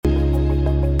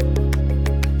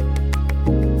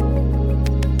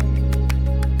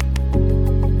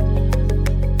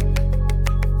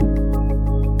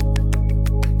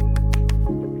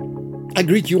I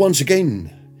greet you once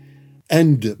again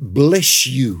and bless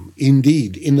you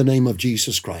indeed in the name of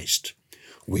Jesus Christ.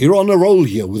 We're on a roll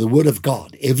here with the Word of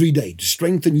God every day to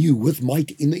strengthen you with might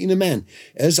in the inner man.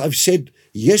 As I've said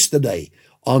yesterday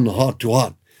on Heart to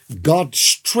Heart, God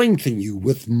strengthen you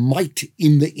with might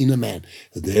in the inner man.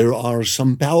 There are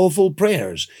some powerful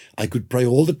prayers. I could pray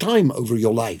all the time over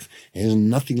your life. There's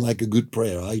nothing like a good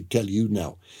prayer, I tell you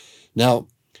now. Now,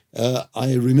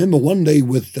 I remember one day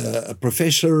with a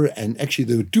professor, and actually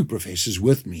there were two professors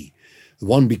with me.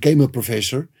 One became a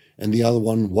professor and the other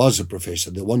one was a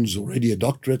professor. The one's already a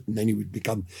doctorate, and then he would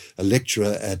become a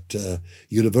lecturer at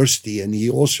university, and he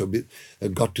also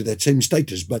got to that same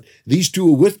status. But these two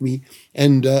were with me,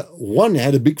 and one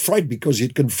had a big fright because he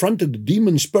had confronted the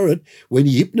demon spirit when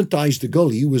he hypnotized the girl.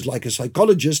 He was like a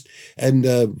psychologist, and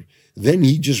then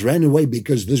he just ran away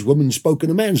because this woman spoke in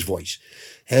a man's voice.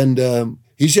 And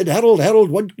he said, Harold,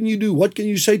 what can you do? What can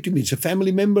you say to me? It's a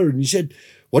family member. And he said,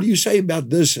 what do you say about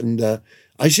this? And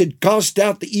I said, cast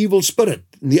out the evil spirit.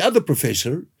 And the other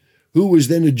professor, who was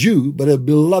then a Jew, but a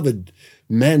beloved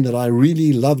man that I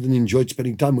really loved and enjoyed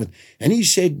spending time with, and he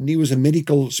said, and he was a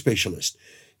medical specialist,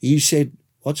 he said,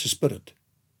 what's a spirit?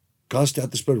 Cast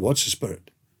out the spirit. What's a spirit?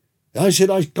 And I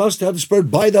said, I cast out the spirit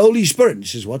by the Holy Spirit. And he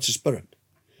says, what's a spirit?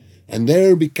 And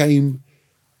there became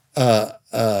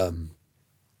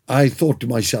I thought to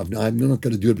myself, now I'm not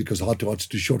going to do it because Heart to Heart's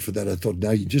too short for that. I thought,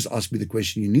 now you just asked me the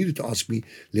question you needed to ask me.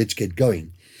 Let's get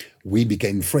going. We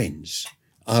became friends.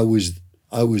 I was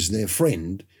their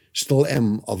friend, still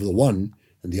am of the one,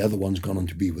 and the other one's gone on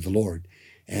to be with the Lord.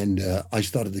 And I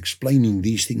started explaining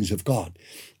these things of God.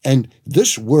 And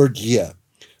this word here,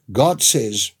 God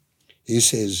says, he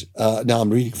says, now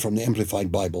I'm reading from the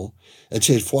Amplified Bible. It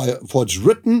says, for it's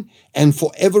written and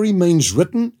forever remains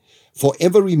written,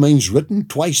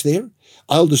 twice there,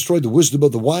 I'll destroy the wisdom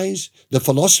of the wise, the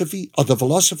philosophy of the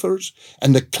philosophers,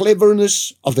 and the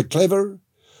cleverness of the clever,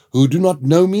 who do not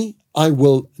know me, I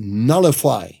will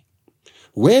nullify.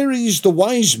 Where is the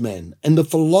wise man and the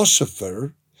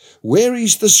philosopher? Where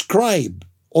is the scribe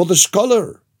or the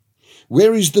scholar?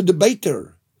 Where is the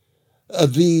debater,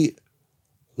 the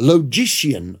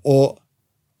logician or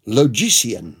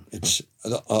logician? It's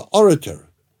an orator.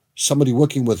 Somebody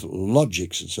working with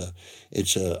logics.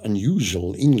 It's a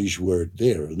unusual English word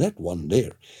there, that one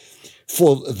there.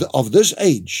 Of this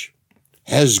age,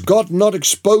 has God not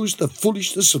exposed the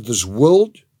foolishness of this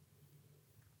world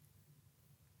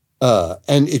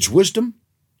and its wisdom?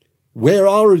 Where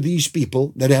are these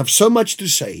people that have so much to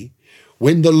say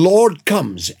when the Lord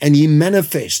comes and he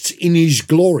manifests in his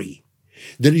glory?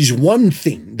 There is one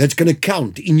thing that's going to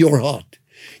count in your heart.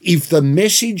 If the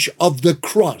message of the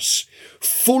cross,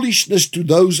 foolishness to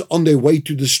those on their way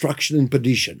to destruction and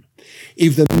perdition,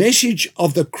 if the message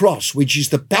of the cross, which is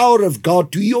the power of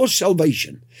God to your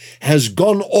salvation, has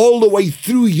gone all the way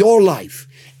through your life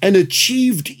and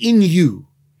achieved in you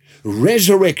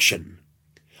resurrection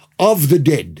of the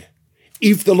dead,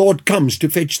 if the Lord comes to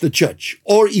fetch the church,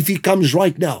 or if he comes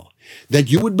right now,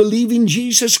 that you would believe in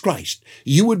Jesus Christ,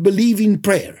 you would believe in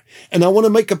prayer. And I want to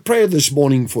make a prayer this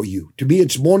morning for you. To me,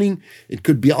 it's morning, it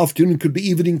could be afternoon, it could be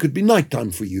evening, it could be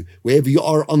nighttime for you, wherever you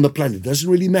are on the planet. It doesn't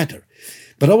really matter.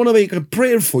 But I want to make a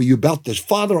prayer for you about this.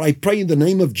 Father, I pray in the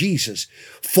name of Jesus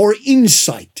for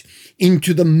insight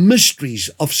into the mysteries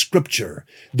of Scripture,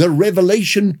 the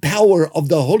revelation power of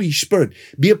the Holy Spirit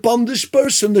be upon this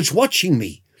person that's watching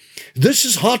me. This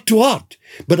is Heart to Heart,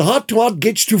 but Heart to Heart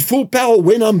gets to full power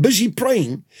when I'm busy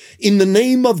praying in the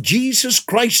name of Jesus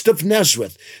Christ of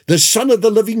Nazareth, the Son of the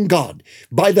living God,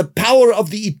 by the power of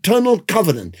the eternal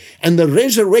covenant and the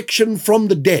resurrection from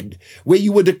the dead, where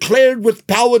you were declared with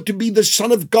power to be the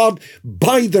Son of God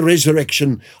by the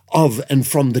resurrection of and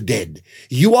from the dead.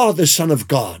 You are the Son of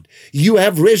God. You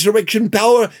have resurrection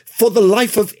power for the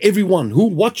life of everyone who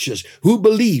watches, who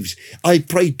believes. I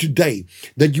pray today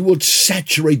that you would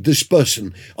saturate this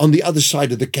person on the other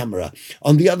side of the camera,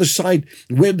 on the other side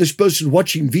where this person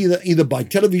watching either by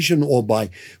television or by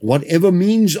whatever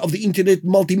means of the internet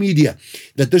multimedia,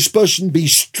 that this person be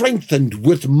strengthened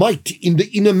with might in the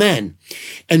inner man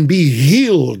and be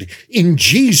healed in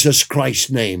Jesus Christ's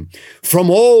name from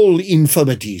all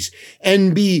infirmities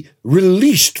and be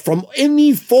released from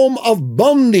any form of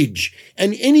bondage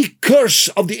and any curse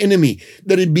of the enemy,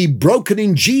 that it be broken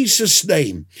in Jesus'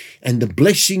 name, and the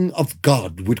blessing of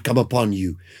God would come upon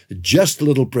you. Just a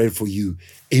little prayer for you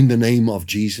in the name of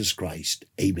Jesus Christ.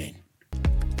 Amen.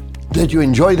 Did you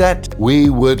enjoy that? We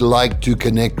would like to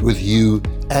connect with you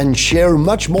and share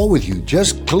much more with you.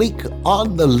 Just click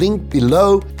on the link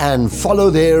below and follow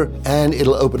there, and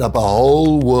it'll open up a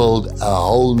whole world, a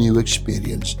whole new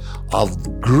experience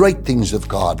of great things of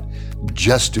God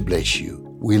just to bless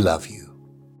you. We love you.